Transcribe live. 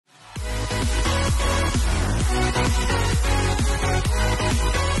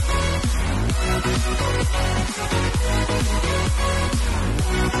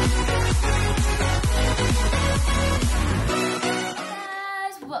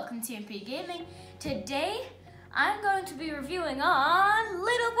welcome to MP Gaming. Today, I'm going to be reviewing on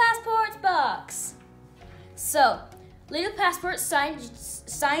Little Passports box. So, Little Passport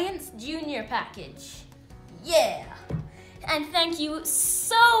Science Junior package. Yeah! And thank you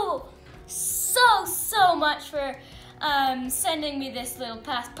so much for sending me this Little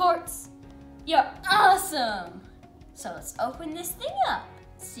Passports. You're awesome! So let's open this thing up,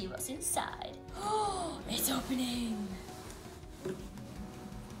 see what's inside. Oh, it's opening!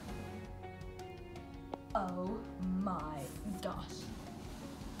 Oh my gosh.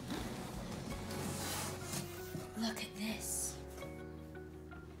 Look at this.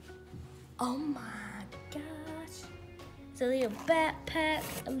 Oh my gosh. It's a little backpack,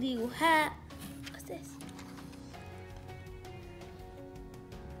 a little hat. What's this?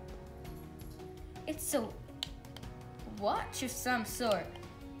 It's a watch of some sort.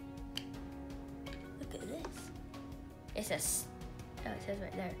 Look at this. It's a, oh, it says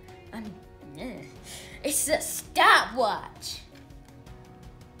right there. It's a stopwatch.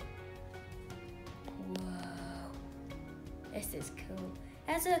 Whoa. This is cool.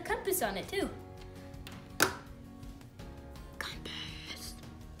 It has a compass on it too. Compass.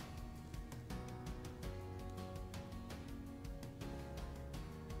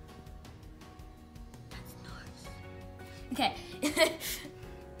 That's nice. Okay.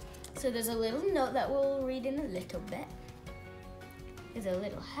 So there's a little note that we'll read in a little bit. There's a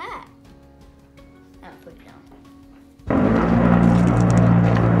little hat. I'll put it down.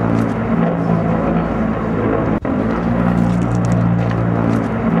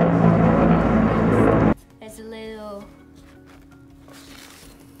 There's a little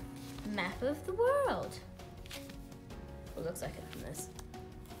map of the world. It looks like it from this.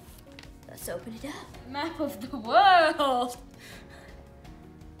 Let's open it up. Map of the world.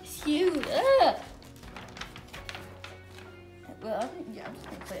 It's huge. Ugh. Well, yeah, I'm just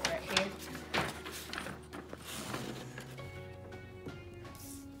gonna put it right here.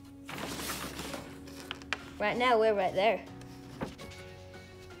 Right now, we're right there.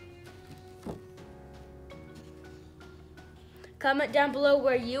 Comment down below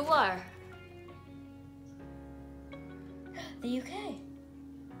where you are. The UK.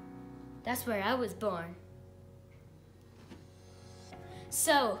 That's where I was born.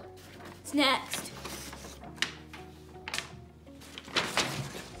 So, what's next?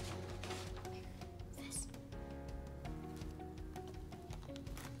 This.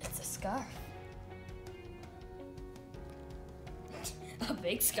 It's a scarf. A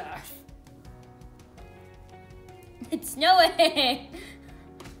big scarf. It's snowing.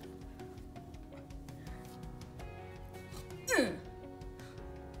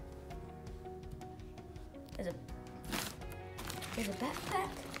 There's a backpack.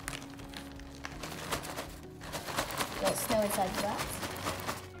 Got snow inside the box.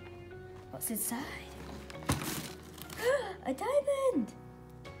 What's inside? A diamond.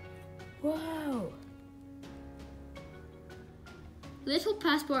 Whoa. Little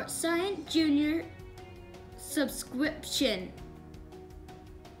Passport Science Junior subscription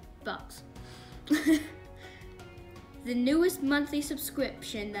box. The newest monthly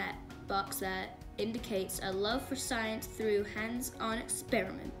subscription box that indicates a love for science through hands-on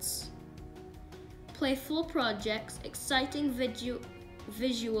experiments. Playful projects, exciting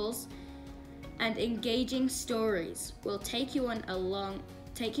visuals, and engaging stories will take you along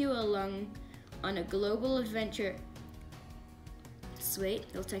on a global adventure.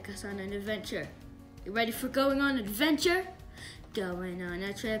 Sweet, they'll take us on an adventure. You ready for going on an adventure? Going on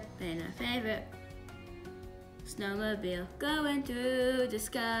a trip in our favorite snowmobile, going through the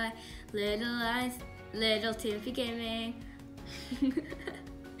sky. Little eyes, little Timothy Gaming.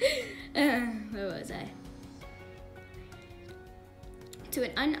 Where was I? To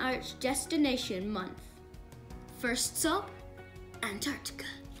an unarched destination month. First stop, Antarctica.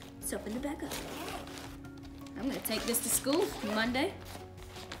 Let's open the bag up. I'm gonna take this to school Monday.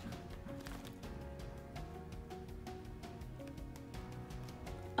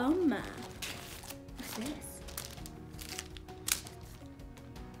 Oh my, what's this?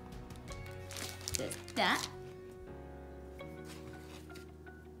 There's that.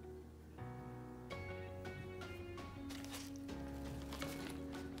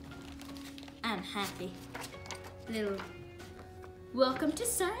 I'm happy. Little welcome to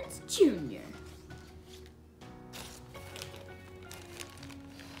Science Junior.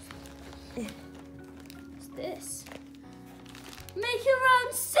 What's this? Make your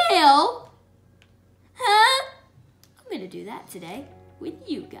own sail? Huh? I'm gonna do that today with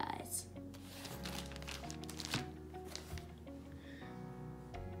you guys.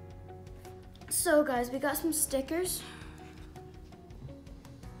 So guys, we got some stickers.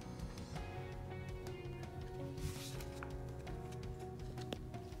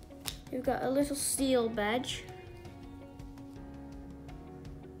 We've got a little seal badge.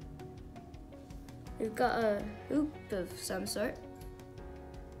 We've got a hoop of some sort.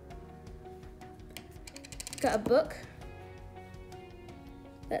 Got a book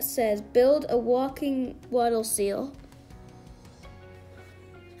that says build a walking Weddell seal.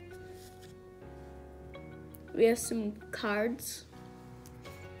 We have some cards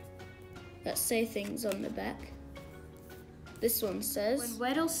that say things on the back. This one says, when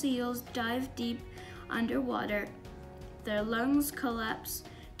Weddell seals dive deep underwater, their lungs collapse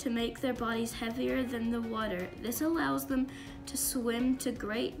to make their bodies heavier than the water. This allows them to swim to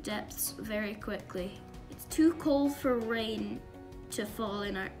great depths very quickly. It's too cold for rain to fall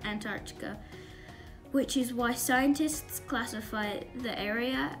in Antarctica, which is why scientists classify the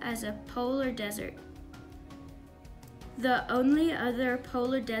area as a polar desert. The only other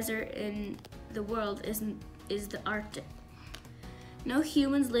polar desert in the world is the Arctic. No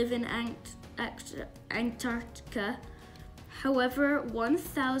humans live in Antarctica. However,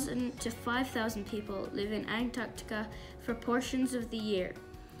 1,000 to 5,000 people live in Antarctica for portions of the year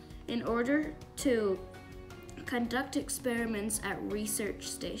in order to conduct experiments at research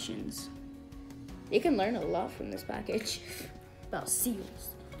stations. You can learn a lot from this package about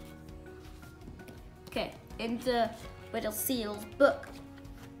seals. Okay, in the Weddell Seals book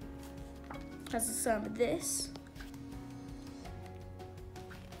has some of this.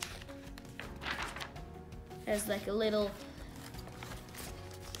 There's like a little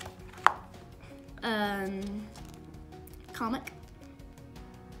comic.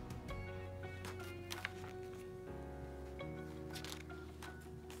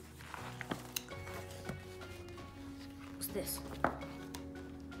 What's this?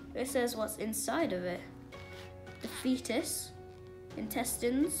 It says what's inside of it. The fetus,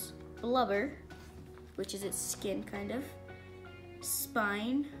 intestines, blubber, which is its skin kind of,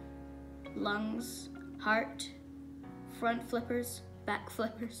 spine, lungs, heart, front flippers, back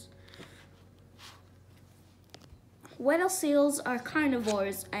flippers. Weddell seals are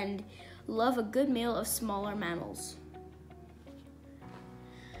carnivores and love a good meal of smaller mammals.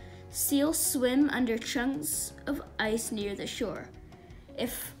 Seals swim under chunks of ice near the shore.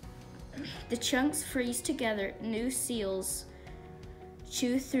 If the chunks freeze together, new seals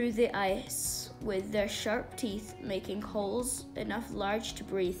chew through the ice with their sharp teeth, making holes enough large to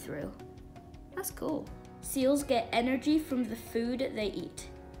breathe through. That's cool. Seals get energy from the food they eat.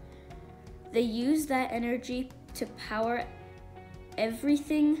 They use that energy to power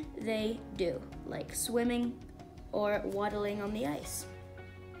everything they do, like swimming or waddling on the ice.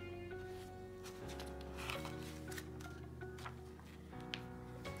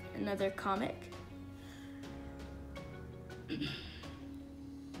 Another comic.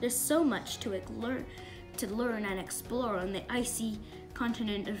 There's so much to learn and explore on the icy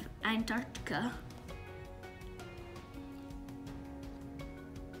continent of Antarctica.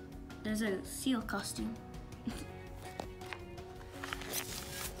 There's a seal costume.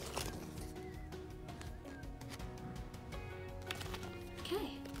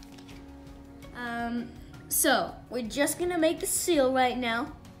 Okay. So we're just gonna make the seal right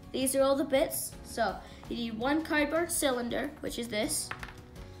now. These are all the bits. So you need one cardboard cylinder, which is this.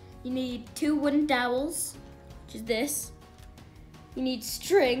 You need 2 wooden dowels, which is this. You need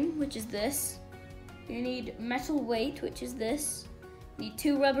string, which is this. You need metal weight, which is this. You need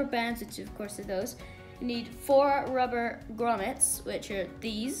 2 rubber bands, which of course are those. You need 4 rubber grommets, which are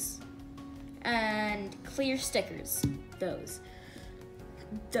these. And clear stickers, those.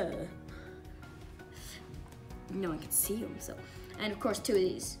 Duh. No one can see them, so. And of course 2 of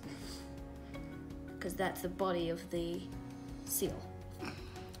these, because that's the body of the seal.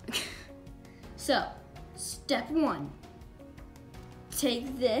 So, step 1,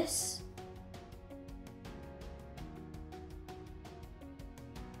 take this,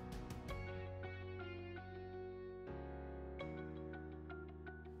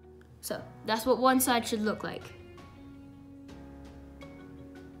 so that's what one side should look like.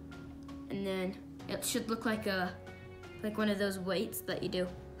 And then it should look like one of those weights that you do,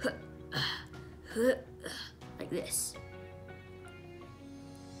 like this.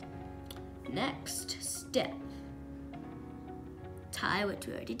 Next step, tie, which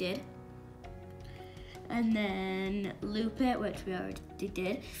we already did, and then loop it, which we already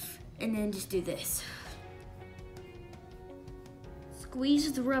did, and then just do this.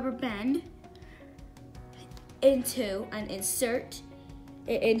 Squeeze the rubber band into and insert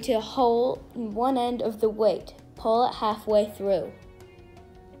it into a hole in one end of the weight. Pull it halfway through.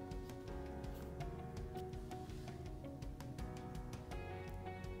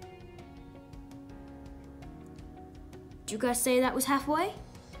 Did you guys say that was halfway?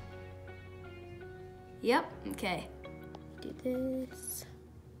 Yep, okay. Do this.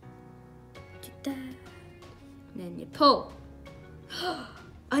 Do that. And then you pull.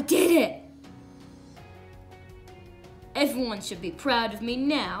 I did it! Everyone should be proud of me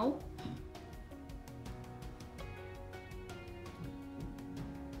now.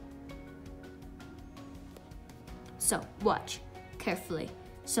 So, watch carefully.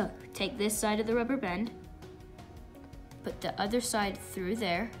 So, take this side of the rubber band, put the other side through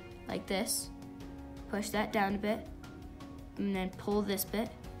there, like this, push that down a bit, and then pull this bit,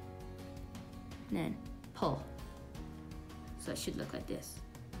 and then pull. So it should look like this.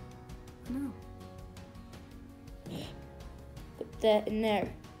 No. Put that in there.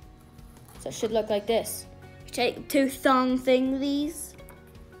 So it should look like this. You take two thong thingies,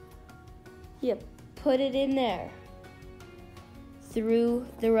 you put it in there, through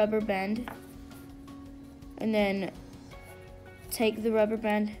the rubber band, and then take the rubber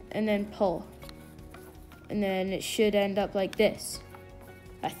band and then pull. And then it should end up like this.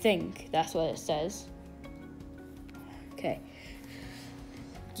 I think that's what it says. Okay.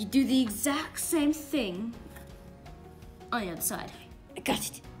 You do the exact same thing on the other side. I got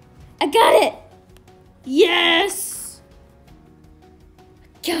it. I got it! Yes!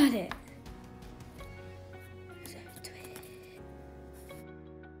 I got it.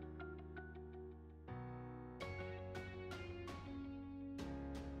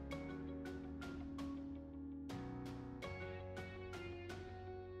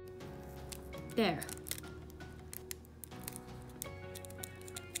 There.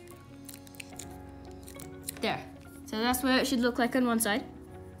 There. So that's what it should look like on one side.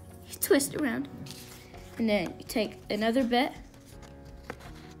 You twist it around. And then you take another bit.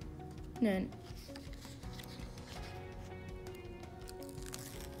 And then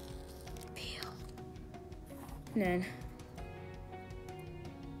peel. And then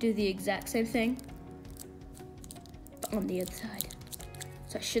do the exact same thing, but on the other side.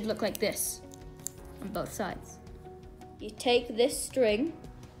 So it should look like this on both sides. You take this string,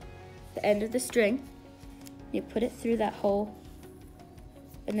 the end of the string, you put it through that hole,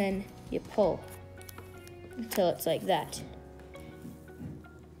 and then you pull until it's like that.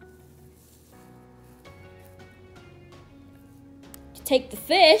 You take the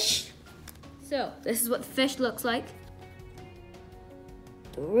fish. So this is what the fish looks like.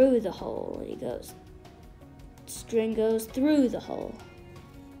 Through the hole he goes. String goes through the hole.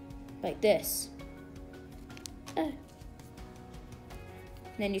 Like this. And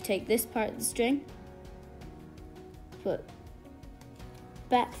then you take this part of the string, put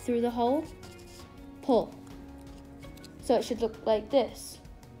back through the hole, pull. So it should look like this.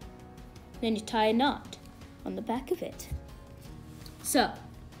 Then you tie a knot on the back of it. So,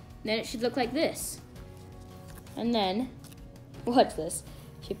 then it should look like this. And then, watch this.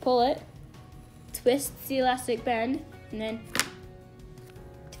 You pull it, twist the elastic band, and then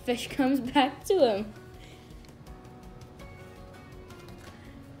the fish comes back to him.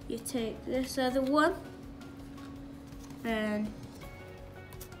 You take this other one and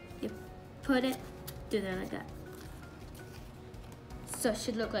you put it through there like that. So it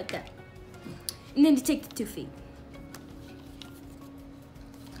should look like that. And then you take the 2 feet.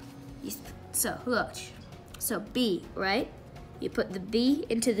 So look, so B, right? You put the B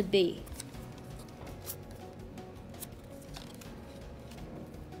into the B.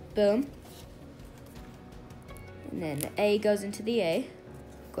 Boom. And then the A goes into the A,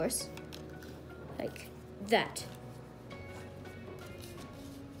 of course, like that.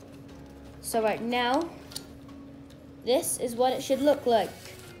 So right now, this is what it should look like.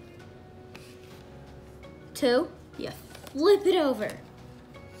 2, you flip it over.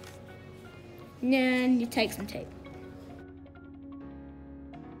 And then you take some tape.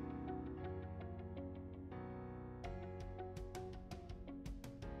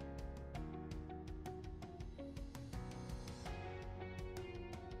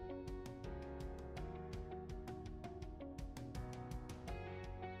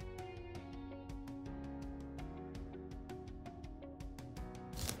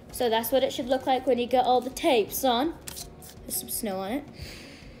 So that's what it should look like when you get all the tapes on. There's some snow on it.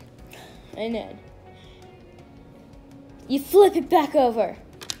 And then you flip it back over.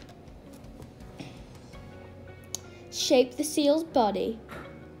 Shape the seal's body.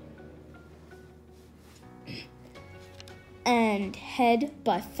 And head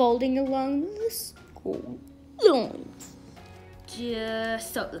by folding along the school lines.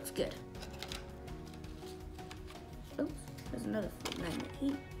 Just so it looks good. Oops, there's another magnet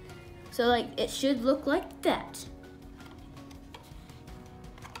here. So like, it should look like that.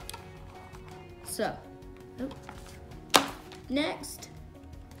 So, next,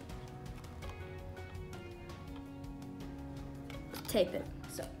 tape it.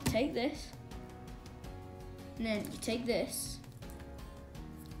 So take this, and then you take this.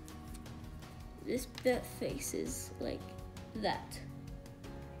 This bit faces like that.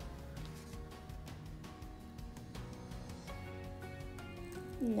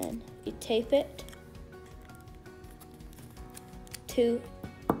 And then you tape it to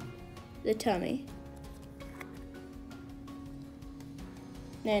the tummy.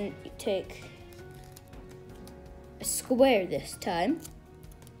 Then you take a square this time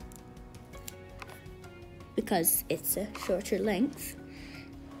because it's a shorter length.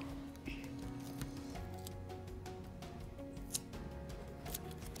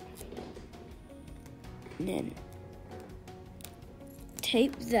 And then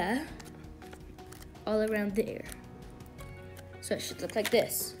tape that all around there. So it should look like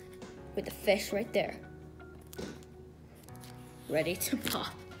this, with the fish right there, ready to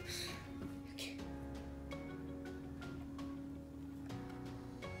pop. Okay.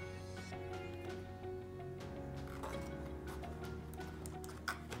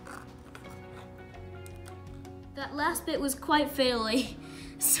 That last bit was quite faily,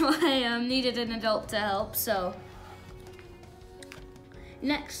 so I needed an adult to help, so.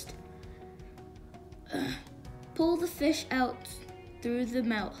 Next, pull the fish out through the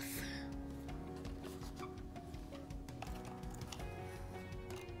mouth.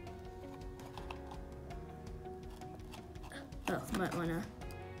 Oh, might wanna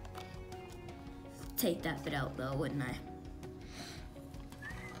take that bit out though, wouldn't I?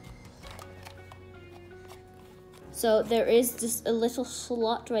 So there is just a little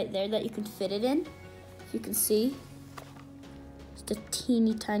slot right there that you can fit it in. If you can see, just a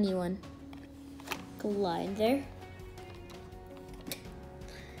teeny tiny one. A line there.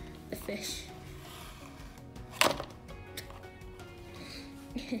 The fish.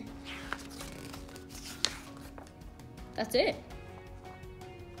 That's it.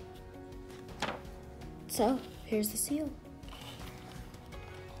 So here's the seal.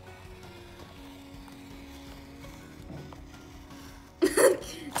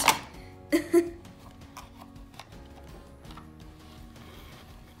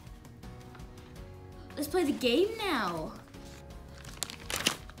 Let's play the game now.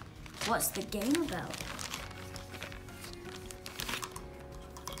 What's the game about?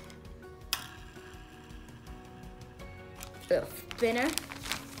 A spinner.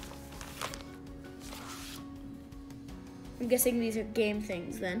 I'm guessing these are game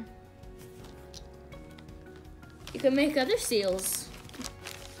things then. You can make other seals,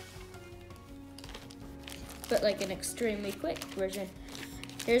 but like an extremely quick version.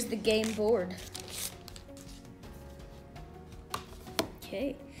 Here's the game board.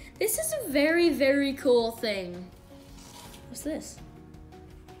 Okay, this is a very, very cool thing. What's this?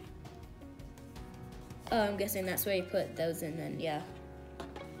 Oh, I'm guessing that's where you put those in then, yeah.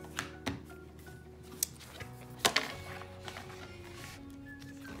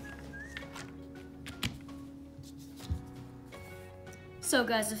 So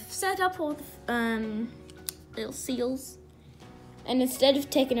guys, I've set up all the little seals. And instead of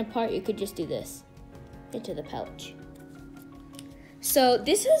taking it apart, you could just do this into the pouch. So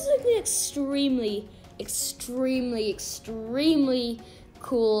this is like an extremely, extremely, extremely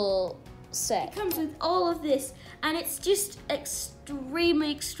cool set. It comes with all of this, and it's just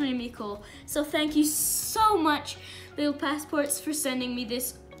extremely, extremely cool. So thank you so much, Little Passports, for sending me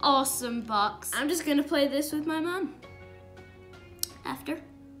this awesome box. I'm just gonna play this with my mom after.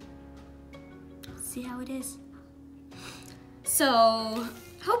 See how it is. So,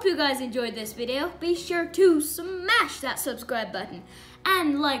 hope you guys enjoyed this video. Be sure to smash that subscribe button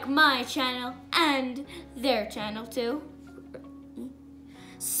and like my channel and their channel too.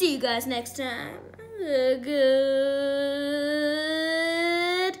 See you guys next time. Good.